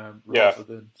decision, rather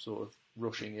than sort of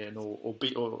rushing in or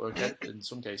again, in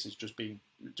some cases just being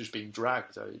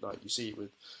dragged. Like you see it with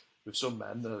some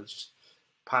men that are just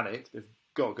panicked, they've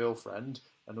got a girlfriend,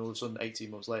 and all of a sudden 18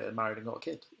 months later they're married and got a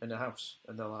kid in a house,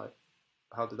 and they're like,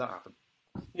 how did that happen?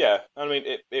 Yeah, I mean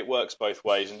it works both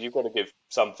ways, and you've got to give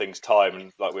some things time.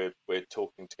 And like we're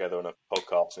talking together on a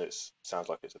podcast, and it sounds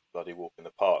like it's a bloody walk in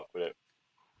the park, but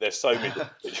there's so many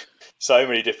so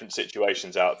many different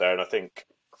situations out there, and I think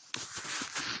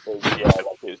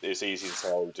it's easy to say,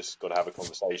 oh, you just got to have a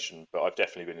conversation. But I've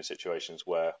definitely been in situations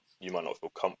where you might not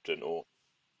feel confident or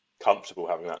comfortable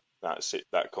having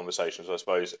that conversation. So I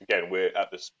suppose again we're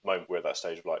at that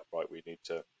stage of like, right,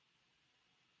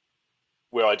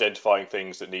 we're identifying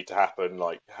things that need to happen,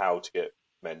 like how to get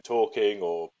men talking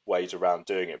or ways around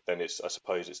doing it. But then I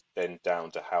suppose it's then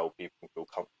down to how people can feel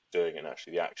comfortable doing it, and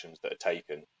actually the actions that are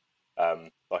taken.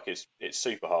 Like it's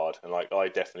super hard, and like I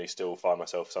definitely still find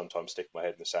myself sometimes sticking my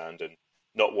head in the sand and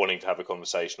not wanting to have a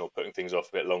conversation, or putting things off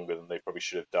a bit longer than they probably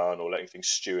should have done, or letting things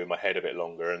stew in my head a bit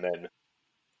longer, and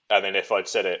then if I'd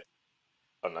said it,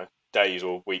 I don't know, days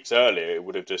or weeks earlier, it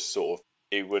would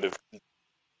have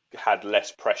had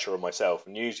less pressure on myself.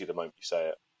 And usually the moment you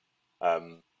say it,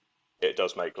 it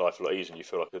does make life a lot easier, and you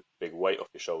feel like a big weight off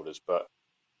your shoulders. But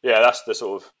yeah, that's the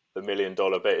sort of the $1 million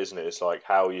bit, isn't it? It's like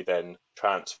how you then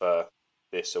transfer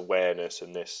this awareness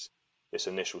and this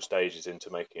initial stages into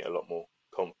making it a lot more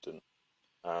confident.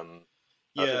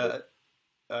 Yeah,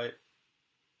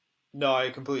 I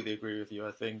completely agree with you.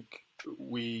 I think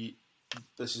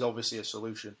this is obviously a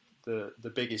solution.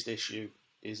 The biggest issue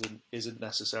isn't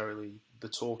necessarily the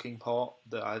talking part.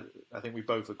 That I think we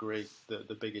both agree that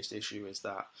the biggest issue is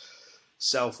that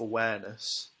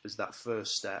self-awareness is that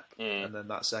first step, and then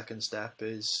that second step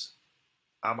is,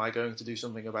 am I going to do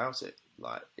something about it?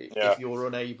 Like if you're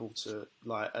unable to,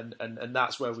 like, and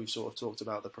that's where we've sort of talked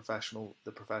about the professional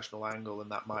angle,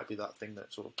 and that might be that thing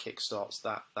that sort of kickstarts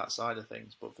that side of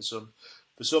things. But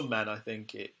for some men, I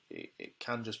think it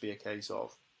can just be a case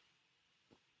of,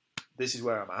 this is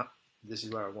where I'm at, this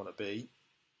is where I want to be,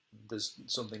 there's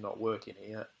something not working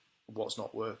here, what's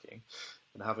not working,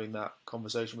 and having that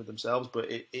conversation with themselves.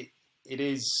 But it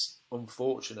is,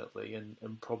 unfortunately, and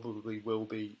probably will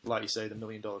be, like you say, the $1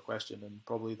 million question, and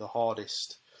probably the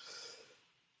hardest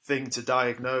thing to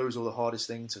diagnose or the hardest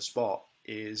thing to spot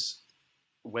is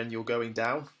when you're going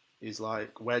down. Is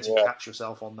like, where do you catch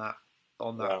yourself on that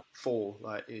fall?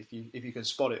 Like if you can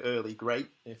spot it early, great.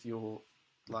 If you're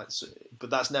like, but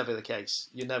that's never the case.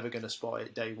 You're never going to spot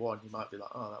it day one. You might be like,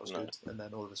 oh, that was good, and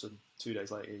then all of a sudden 2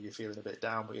 days later you're feeling a bit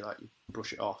down, but you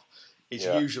brush it off. It's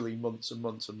usually months and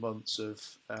months and months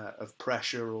of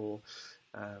pressure or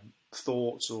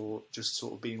thoughts, or just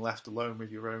sort of being left alone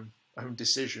with your own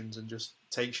decisions, and just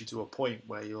takes you to a point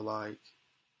where you're like,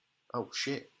 oh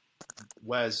shit,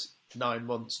 where's 9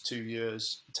 months, 2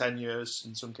 years, 10 years,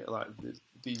 in some case, like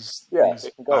these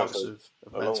it can go on bouts for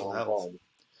of a mental long health. time.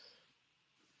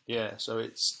 Yeah, so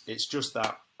it's just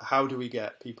that. How do we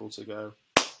get people to go,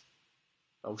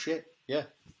 oh shit, yeah,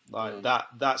 like that?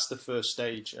 That's the first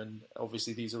stage, and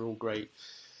obviously these are all great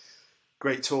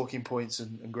talking points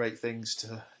and great things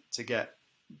to get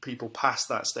people past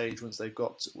that stage once they've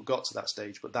got to that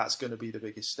stage. But that's going to be the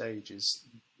biggest stage. Is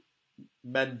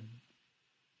men?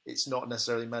 It's not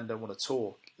necessarily men don't want to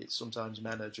talk. It's sometimes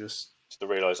men are just, It's the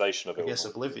realization of I it. guess,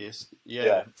 Almost. oblivious. Yeah,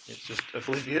 Yeah. it's just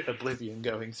oblivion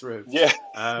going through. Yeah.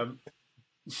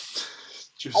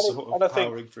 Just sort And of I think,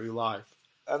 powering through life.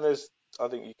 and I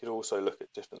think you could also look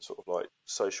at different sort of like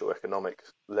socio-economic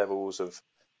levels of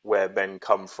where men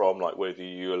come from, like whether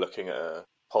you're looking at a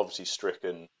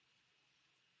poverty-stricken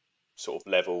sort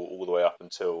of level all the way up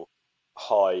until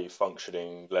high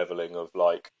functioning leveling of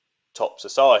like top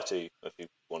society, if you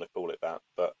want to call it that.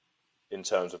 But in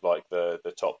terms of like the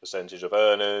top percentage of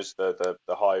earners, the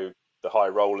high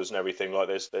rollers and everything, like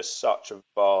there's such a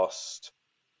vast,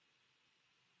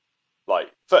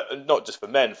 like, for not just for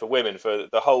men, for women, for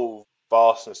the whole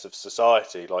vastness of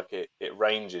society, like it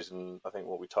ranges. And I think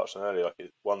what we touched on earlier, like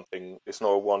it's one thing, it's not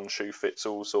a one shoe fits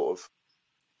all sort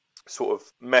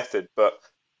of method, but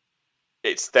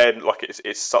it's then like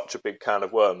it's such a big can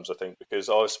of worms. I think because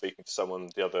I was speaking to someone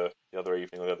the other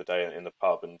evening or the other day in the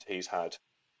pub, and he's had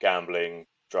gambling,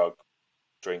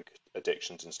 drink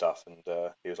addictions and stuff, and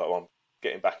he was like, well, I'm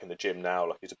getting back in the gym now.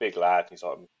 Like he's a big lad, and he's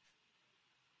like, I'm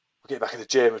getting back in the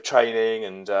gym of training,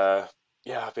 and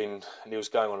yeah, and he was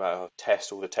going on about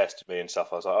all the tests me and stuff.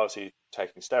 I was like, oh, so you're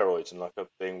taking steroids? And like,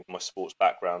 being with my sports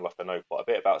background, like I know quite a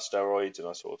bit about steroids, and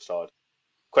I sort of started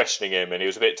questioning him, and he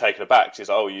was a bit taken aback. He's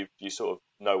like, oh, you sort of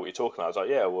know what you're talking about. I was like,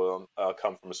 yeah, well, I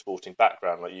come from a sporting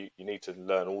background. Like you need to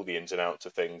learn all the ins and outs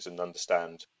of things and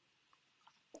understand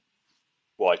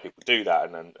why people do that,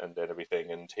 and then everything.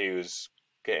 And he was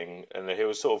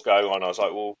sort of going on. I was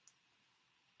like, well,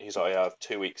 he's like, yeah, I'm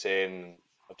 2 weeks in.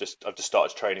 I've just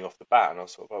started training off the bat, and I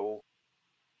was sort of like, well,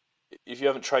 if you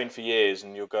haven't trained for years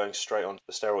and you're going straight onto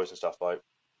the steroids and stuff, like,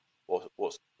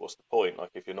 what's the point? Like,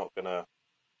 if you're not going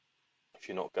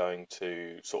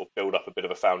to sort of build up a bit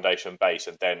of a foundation base,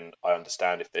 and then I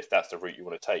understand if that's the route you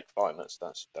want to take, fine,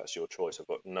 that's your choice. I've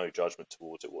got no judgment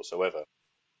towards it whatsoever.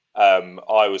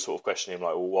 I was sort of questioning him,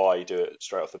 like, well, why do it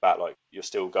straight off the bat? Like, you're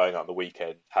still going out on the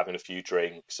weekend, having a few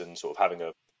drinks, and sort of having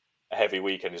a heavy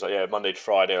weekend. He's like, yeah, Monday to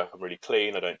Friday, I'm really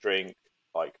clean, I don't drink,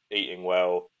 like eating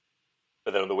well.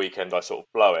 But then on the weekend, I sort of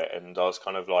blow it, and I was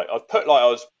kind of like, I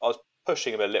was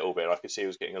pushing him a little bit. I could see he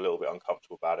was getting a little bit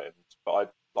uncomfortable about it,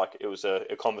 but it was a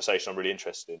conversation I'm really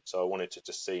interested in, so I wanted to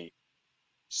just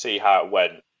see how it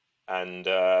went. And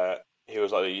he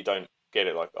was like, you don't get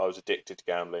it. Like, I was addicted to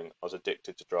gambling, I was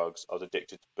addicted to drugs, I was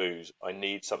addicted to booze. I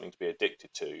need something to be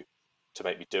addicted to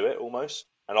make me do it almost.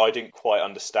 And I didn't quite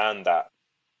understand that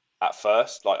at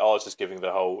first. Like, I was just giving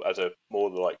the whole as a more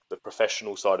like the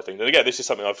professional side of things. And again, this is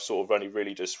something I've sort of only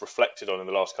really just reflected on in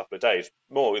the last couple of days,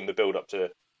 more in the build up to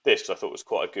this, because I thought it was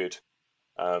quite a good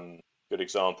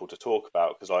example to talk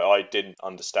about, because I didn't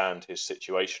understand his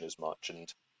situation as much, and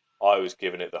I was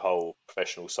giving it the whole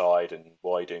professional side and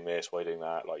why are you doing this, why are you doing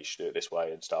that, like you should do it this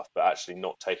way and stuff, but actually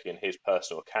not taking in his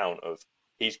personal account of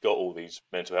he's got all these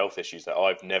mental health issues that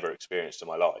I've never experienced in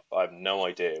my life. I have no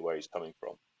idea where he's coming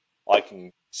from. I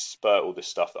can spurt all this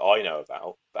stuff that I know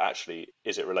about, but actually,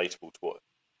 is it relatable to what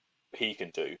he can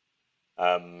do?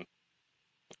 Um,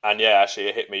 and yeah, actually,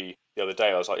 it hit me the other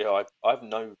day. I was like, yeah, I have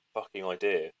no fucking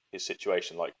idea his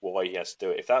situation, like why he has to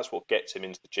do it. If that's what gets him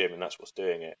into the gym and that's what's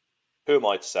doing it, who am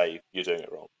I to say you're doing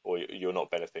it wrong or you're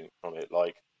not benefiting from it?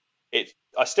 Like,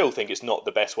 I still think it's not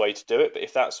the best way to do it, but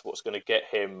if that's what's going to get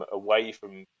him away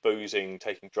from boozing,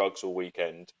 taking drugs all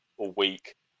weekend or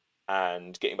week,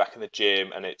 and getting back in the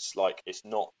gym, and it's like it's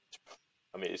not.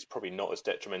 I mean, it's probably not as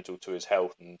detrimental to his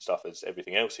health and stuff as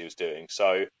everything else he was doing.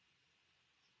 So,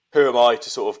 who am I to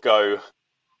sort of go,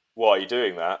 why are you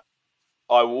doing that?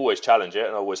 I will always challenge it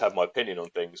and I always have my opinion on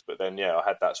things. But then, yeah, I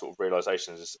had that sort of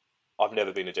realization is I've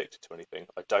never been addicted to anything.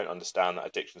 I don't understand that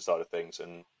addiction side of things.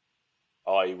 And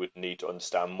I would need to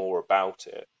understand more about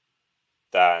it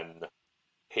than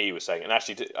he was saying. And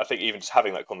actually, I think even just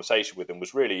having that conversation with him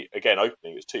was really, again,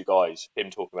 opening. It was two guys, him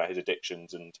talking about his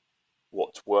addictions and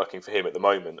what's working for him at the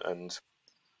moment. And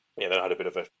yeah, then I had a bit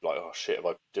of a like, oh shit,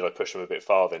 did I push him a bit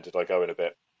far then? Did I go in a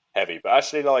bit heavy? But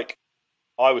actually, like,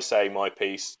 I was saying my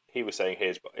piece, he was saying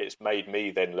his, but it's made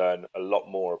me then learn a lot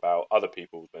more about other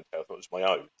people's mental health, not just my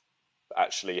own, but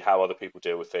actually how other people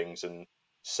deal with things and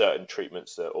certain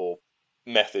treatments or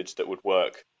methods that would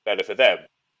work better for them.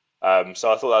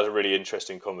 So I thought that was a really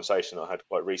interesting conversation that I had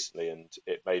quite recently, and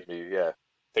it made me, yeah,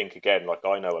 think again, like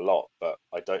I know a lot, but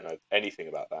I don't know anything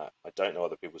about that. I don't know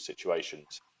other people's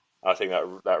situations. And I think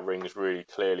that rings really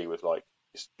clearly with like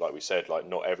we said, like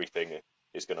not everything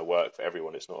is going to work for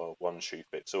everyone. It's not a one shoe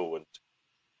fits all, and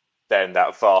then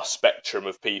that vast spectrum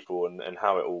of people and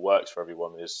how it all works for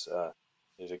everyone is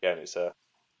again,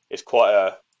 it's quite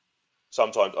a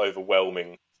sometimes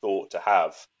overwhelming thought to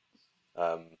have.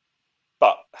 Um,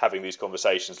 but having these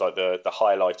conversations, like the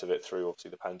highlight of it through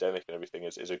obviously the pandemic and everything,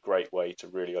 is a great way to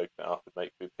really open it up and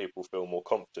make people feel more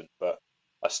confident. But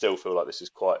I still feel like this is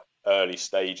quite early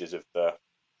stages of the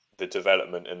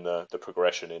development and the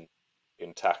progression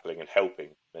in tackling and helping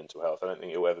mental health. I don't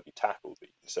think it will ever be tackled, but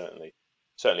you can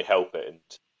certainly help it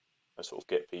and sort of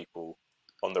get people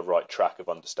on the right track of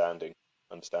understanding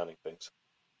things.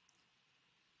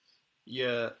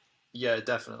 Yeah, yeah,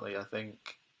 definitely. I think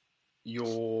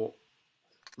you're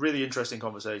really interesting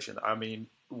conversation. I mean,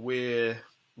 we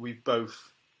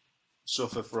both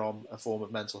suffer from a form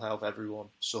of mental health. Everyone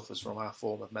suffers from our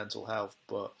form of mental health,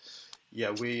 but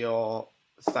yeah, we are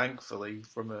thankfully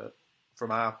from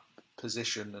our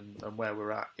position and where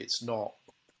we're at. It's not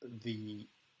the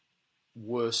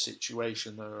worst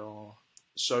situation. There are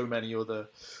so many other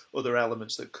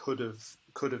elements that could have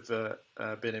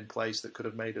been in place that could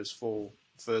have made us fall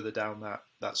further down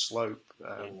that slope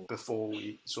before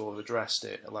we sort of addressed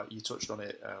it. Like you touched on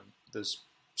it, there's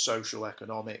social,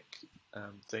 economic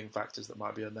factors that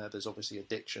might be in there. There's obviously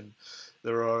addiction.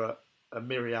 There are a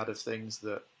myriad of things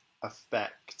that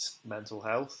affect mental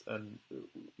health, and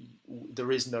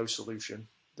there is no solution.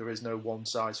 There is no one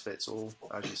size fits all,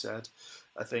 as you said.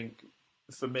 I think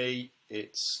for me,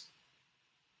 it's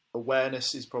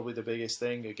awareness is probably the biggest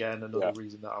thing. Again, another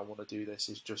reason that I want to do this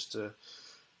is just to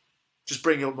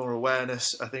bring up more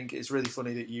awareness. I think it's really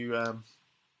funny that you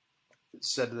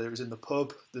said that it was in the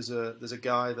pub. There's a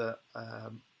guy that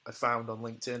I found on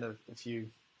LinkedIn a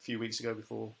few weeks ago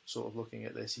before sort of looking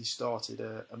at this. He started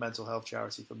a mental health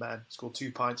charity for men. It's called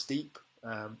 2 Pints Deep.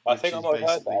 I think I might have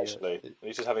heard that actually.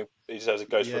 He just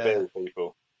goes for beer with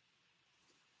people.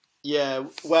 Yeah,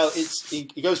 well,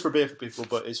 he goes for a beer for people,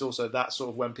 but it's also that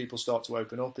sort of when people start to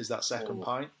open up is that second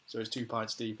pint. So it's 2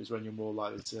 pints deep is when you're more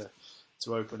likely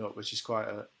to open up, which is quite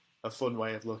a fun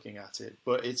way of looking at it.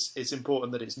 But it's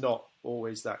important that it's not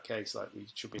always that case. Like we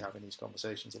should be having these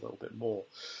conversations a little bit more.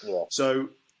 Yeah. So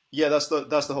yeah, that's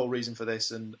the whole reason for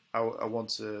this, and I want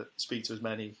to speak to as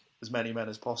many men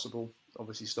as possible.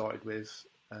 Obviously, started with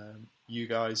you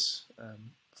guys.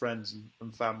 Friends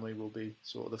and family will be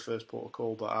sort of the first port of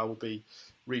call, but I will be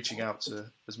reaching out to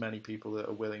as many people that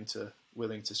are willing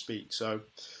to speak. So,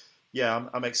 yeah,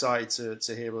 I'm excited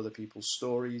to hear other people's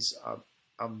stories.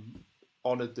 I'm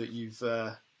honoured that you've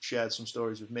shared some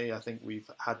stories with me. I think we've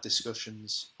had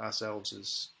discussions ourselves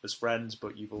as friends,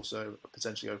 but you've also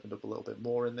potentially opened up a little bit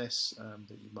more in this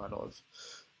that you might not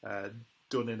have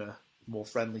done in a more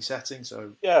friendly setting.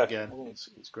 So, again,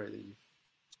 it's great that you.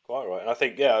 Quite right, and I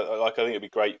think I think it'd be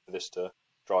great for this to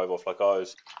drive off.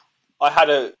 I had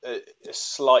a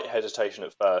slight hesitation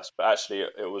at first, but actually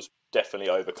it was definitely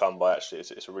overcome by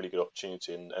it's a really good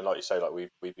opportunity, and like you say, like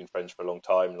we've been friends for a long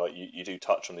time. Like you do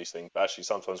touch on these things, but actually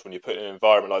sometimes when you put in an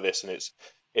environment like this and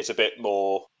it's a bit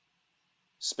more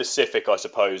specific, I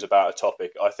suppose, about a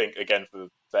topic. I think again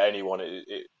for anyone,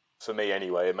 for me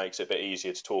anyway, it makes it a bit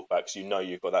easier to talk about because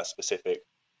you've got that specific,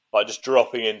 like just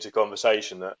dropping into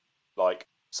conversation that like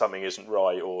something isn't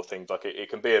right or things like it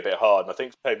can be a bit hard. And I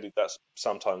think maybe that's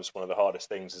sometimes one of the hardest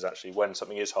things is actually when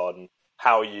something is hard and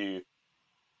how you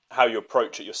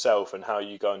approach it yourself and how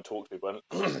you go and talk to people.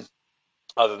 And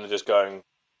other than just going,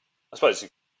 I suppose you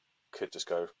could just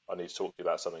go, I need to talk to you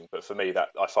about something. But for me, that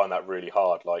I find that really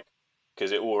hard, like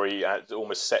because it already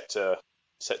almost sets a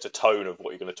tone of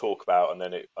what you're going to talk about, and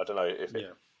then I don't know if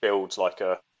it builds like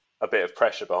a bit of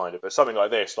pressure behind it. But something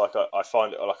like this, like I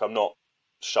find it like I'm not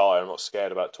shy. I'm not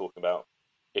scared about talking about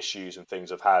issues and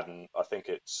things I've had, and I think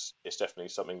it's definitely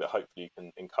something that hopefully you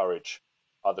can encourage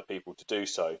other people to do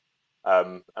so.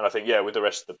 And I think with the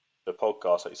rest of the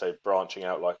podcast, like you say, branching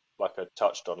out like I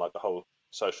touched on, like the whole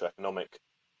social economic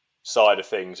side of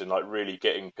things, and like really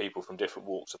getting people from different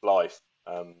walks of life.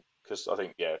 Because I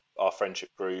think our friendship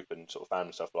group and sort of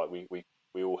family stuff, like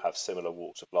we all have similar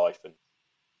walks of life, and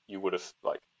you would have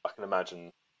like I can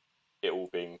imagine it all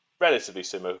being relatively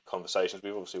similar conversations.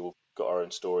 We've obviously all got our own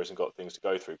stories and got things to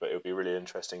go through, but it would be really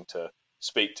interesting to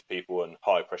speak to people in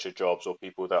high pressure jobs or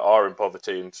people that are in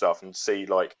poverty and stuff and see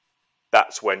like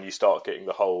that's when you start getting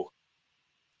the whole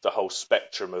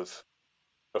spectrum of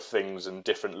things and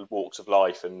different walks of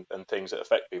life and things that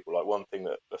affect people. Like one thing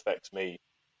that affects me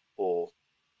or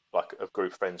like a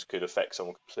group of friends could affect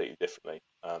someone completely differently.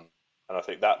 And I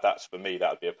think that's for me, that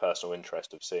would be a personal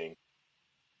interest of seeing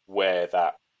where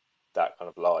that kind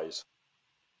of lies.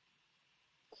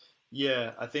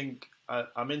 Yeah, I think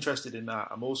I'm interested in that.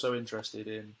 I'm also interested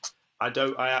in. I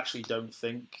actually don't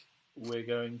think we're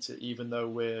going to, even though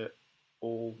we're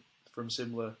all from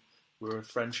similar, we're a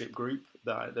friendship group.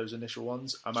 Those initial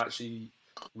ones. I'm actually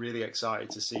really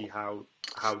excited to see how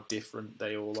different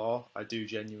they all are. I do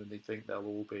genuinely think they'll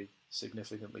all be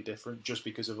significantly different, just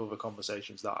because of other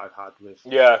conversations that I've had with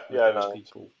those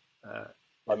people.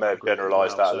 I may have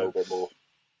generalised that a little bit more.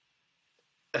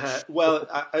 Well,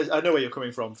 I know where you're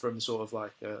coming from sort of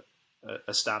like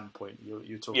a standpoint.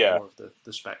 You're talking more of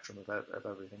the spectrum of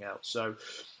everything else. So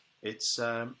it's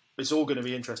all going to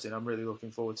be interesting. I'm really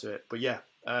looking forward to it. But yeah,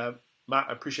 Matt,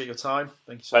 I appreciate your time.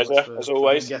 Thank you so much as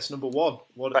always. For being guest number one.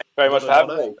 Thank you very much for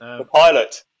having me. The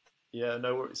pilot. Yeah,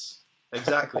 no worries.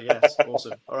 Exactly. Yes.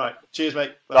 Awesome. All right. Cheers,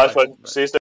 mate. Nice one. See you soon.